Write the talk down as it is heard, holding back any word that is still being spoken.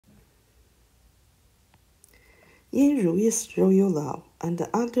In Ruyi's royal love and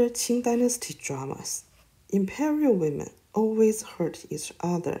other Qing dynasty dramas, imperial women always hurt each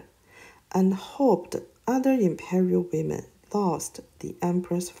other and hoped other imperial women lost the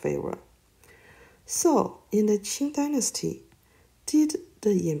emperor's favor. So, in the Qing dynasty, did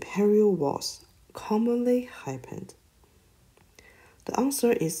the imperial wars commonly happen? The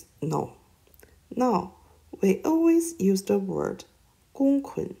answer is no. Now, we always use the word 公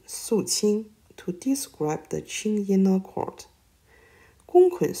捆肃清 to describe the Qing inner court. 公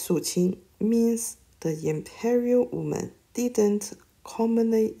捆肃清 means the imperial woman didn't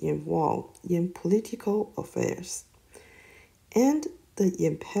commonly involve in political affairs, and the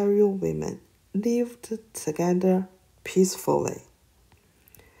imperial women lived together peacefully.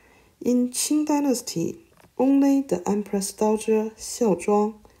 In Qing dynasty, only the Empress Dowager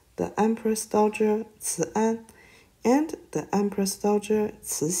Xiaozhuang, the Empress Dowager Cian, and the Empress Dowager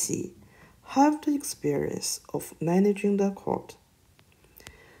Cixi have the experience of managing the court.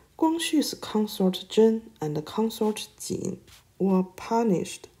 Guangxu's consort Zhen and consort Jin were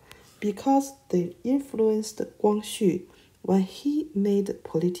punished because they influenced Guangxu when he made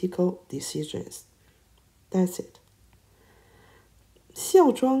political decisions. That's it.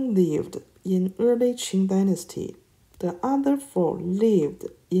 Xiaozhuang lived in early Qing dynasty. The other four lived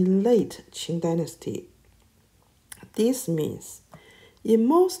in late Qing dynasty. This means, in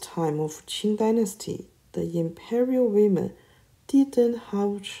most time of Qing dynasty, the imperial women didn't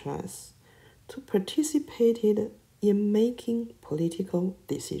have a chance to participate in making political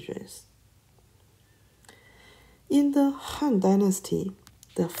decisions. In the Han dynasty,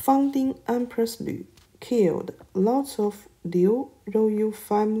 the founding Empress Lu killed lots of Liu royal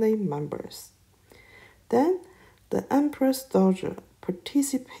family members. Then, the Empress Dowager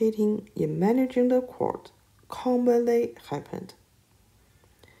participating in managing the court commonly happened.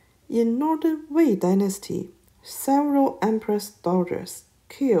 In Northern Wei dynasty, several Empress Dowagers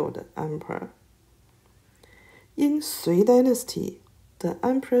killed emperor. In Sui dynasty, the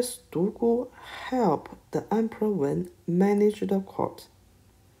Empress Dugu helped the Emperor Wen manage the court.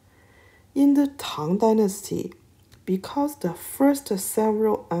 In the Tang dynasty, because the first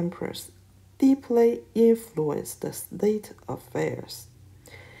several emperors deeply influenced the state affairs,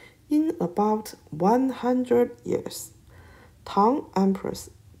 in about 100 years, Tang emperors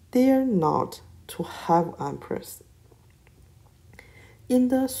dare not to have emperors. In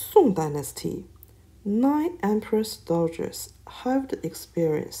the Song dynasty, 9 empress dowagers have the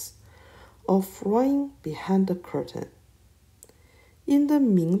experience of running behind the curtain. In the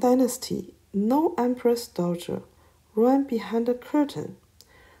Ming dynasty, no empress dowager ran behind the curtain,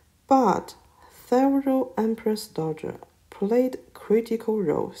 but several empress dowagers played critical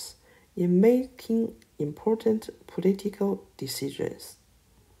roles in making important political decisions.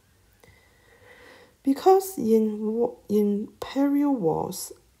 Because imperial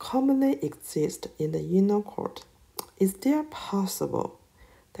wars commonly exist in the inner court, is there possible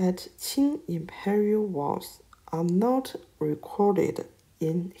that Qing imperial wars are not recorded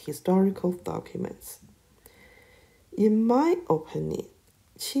in historical documents? In my opinion,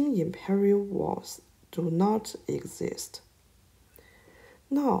 Qing imperial wars do not exist.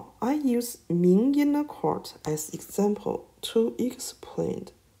 Now, I use Ming inner court as example to explain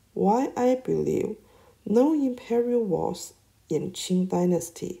why I believe no imperial wars in Qing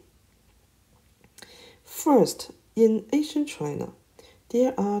dynasty. First, in ancient China,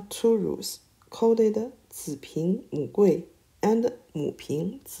 there are 2 rules called 子凭母贵 and 母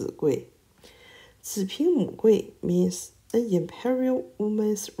凭子贵. 子凭母贵 means an imperial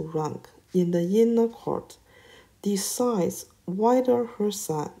woman's rank in the inner court decides whether her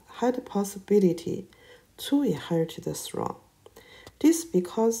son had the possibility to inherit the throne. This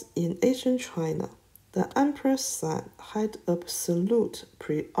because in ancient China, the emperor's son had absolute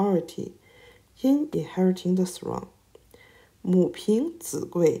priority in inheriting the throne. 母凭子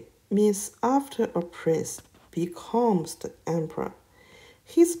贵 means after a prince becomes the emperor,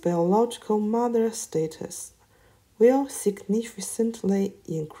 his biological mother's status will significantly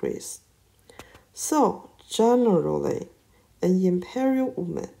increase. So, generally, an imperial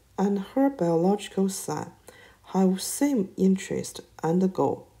woman and her biological son have same interest and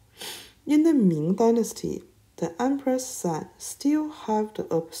goal. In the Ming dynasty, the emperor's son still have the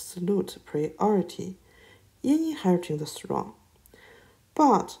absolute priority in inheriting the throne.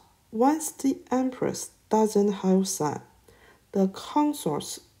 But once the empress doesn't have son, the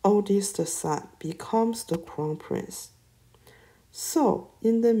consort's oldest son becomes the crown prince. So,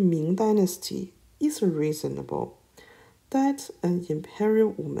 in the Ming dynasty, it's reasonable that an imperial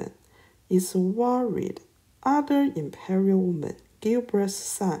woman is worried other imperial women give birth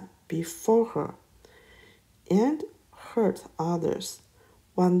son before her, and hurt others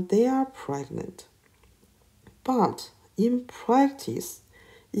when they are pregnant. But in practice,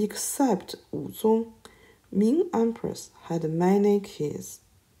 except Wuzong, Ming emperors had many kids.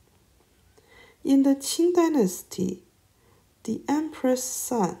 In the Qing dynasty, the emperor's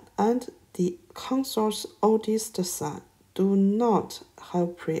son and the consort's oldest son do not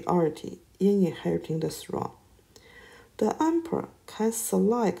have priority in inheriting the throne. The emperor can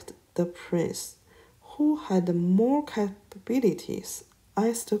select the prince who had more capabilities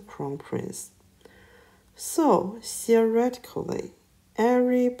as the crown prince. So, theoretically,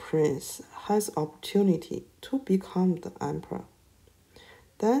 every prince has opportunity to become the emperor.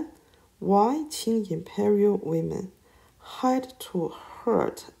 Then, why Qing imperial women had to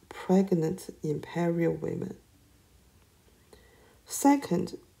hurt pregnant imperial women?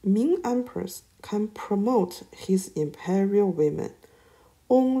 Second, Ming emperors can promote his imperial women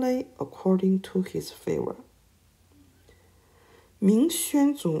only according to his favor. Ming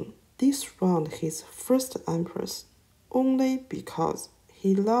Xuanzong dethroned his first empress only because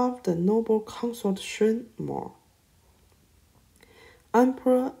he loved the noble consort Shun more.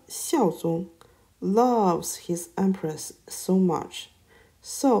 Emperor Xiaozong loves his empress so much,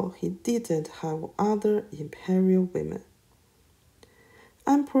 so he didn't have other imperial women.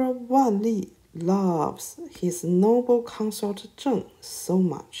 Emperor Wanli loves his noble consort Zheng so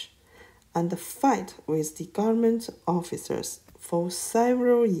much, and fight with the government officers for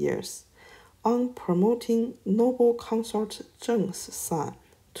several years on promoting noble consort Zheng's son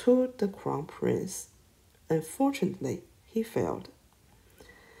to the crown prince. Unfortunately, he failed.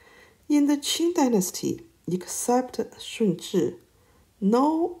 In the Qing dynasty, except Shunzhi,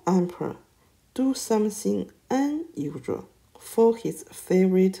 no emperor do something unusual for his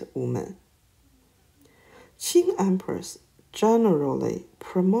favorite woman. Qing emperors generally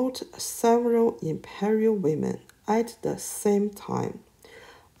promote several imperial women at the same time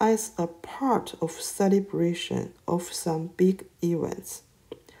as a part of celebration of some big events.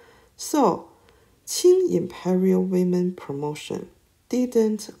 So, Qing imperial women promotion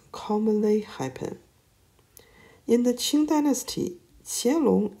didn't commonly happen. In the Qing dynasty,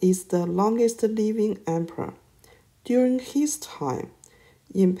 Qianlong is the longest living emperor. During his time,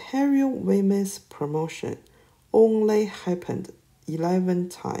 imperial women's promotion only happened 11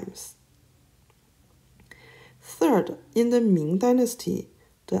 times. Third, in the Ming dynasty,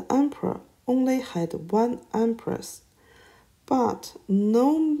 the emperor only had one empress, but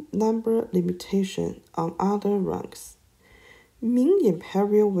no number limitation on other ranks. Ming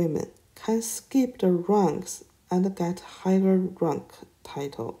imperial women can skip the ranks and get higher rank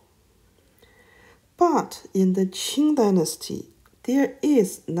title. But in the Qing dynasty, there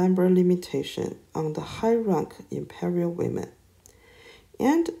is number limitation on the high-rank imperial women,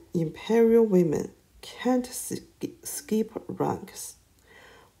 and imperial women can't skip ranks.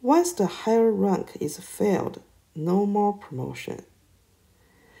 Once the higher rank is filled, no more promotion.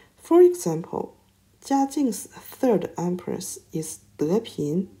 For example, Jia Jing's third empress is De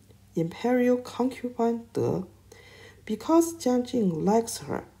Pin, imperial concubine De. Because Jia Jing likes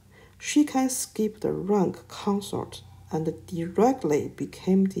her, she can skip the rank consort and directly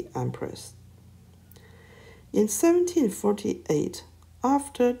became the empress. In 1748,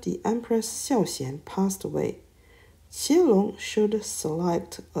 after the Empress Xiaoxian passed away, Qianlong should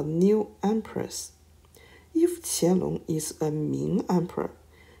select a new empress. If Qianlong is a Ming emperor,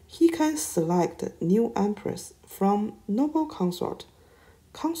 he can select new empress from noble consort,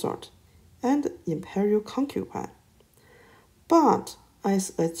 and imperial concubine. But as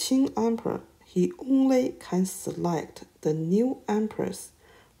a Qing emperor, he only can select the new empress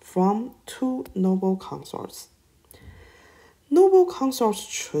from two noble consorts. Noble consort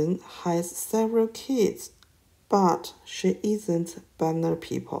Chun has several kids, but she isn't banner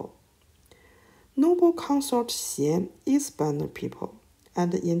people. Noble consort Xian is banner people,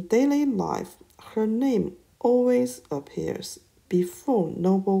 and in daily life, her name always appears before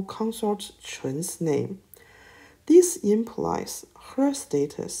noble consort Chun's name. This implies her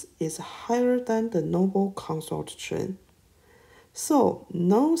status is higher than the noble consort Chun. So,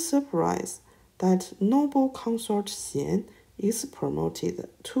 no surprise that noble consort Xian is promoted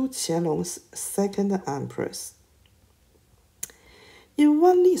to Qianlong's second empress. In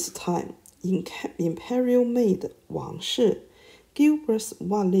Wanli's time, imperial maid Wang Shi gave birth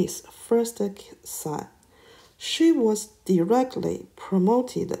Wanli's first son. She was directly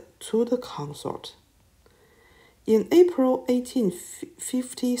promoted to the consort. In April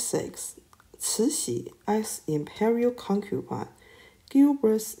 1856, Cixi, as imperial concubine, gave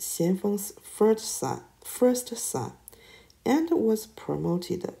birth Xianfeng's first son, and was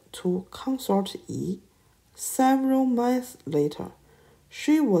promoted to consort Yi Several months later,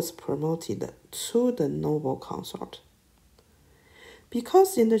 she was promoted to the noble consort.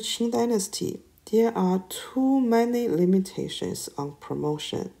 Because in the Qing dynasty, there are too many limitations on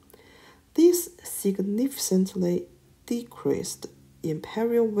promotion, this significantly decreased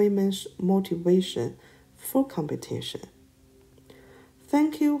imperial women's motivation for competition.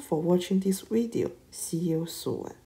 Thank you for watching this video. See you soon.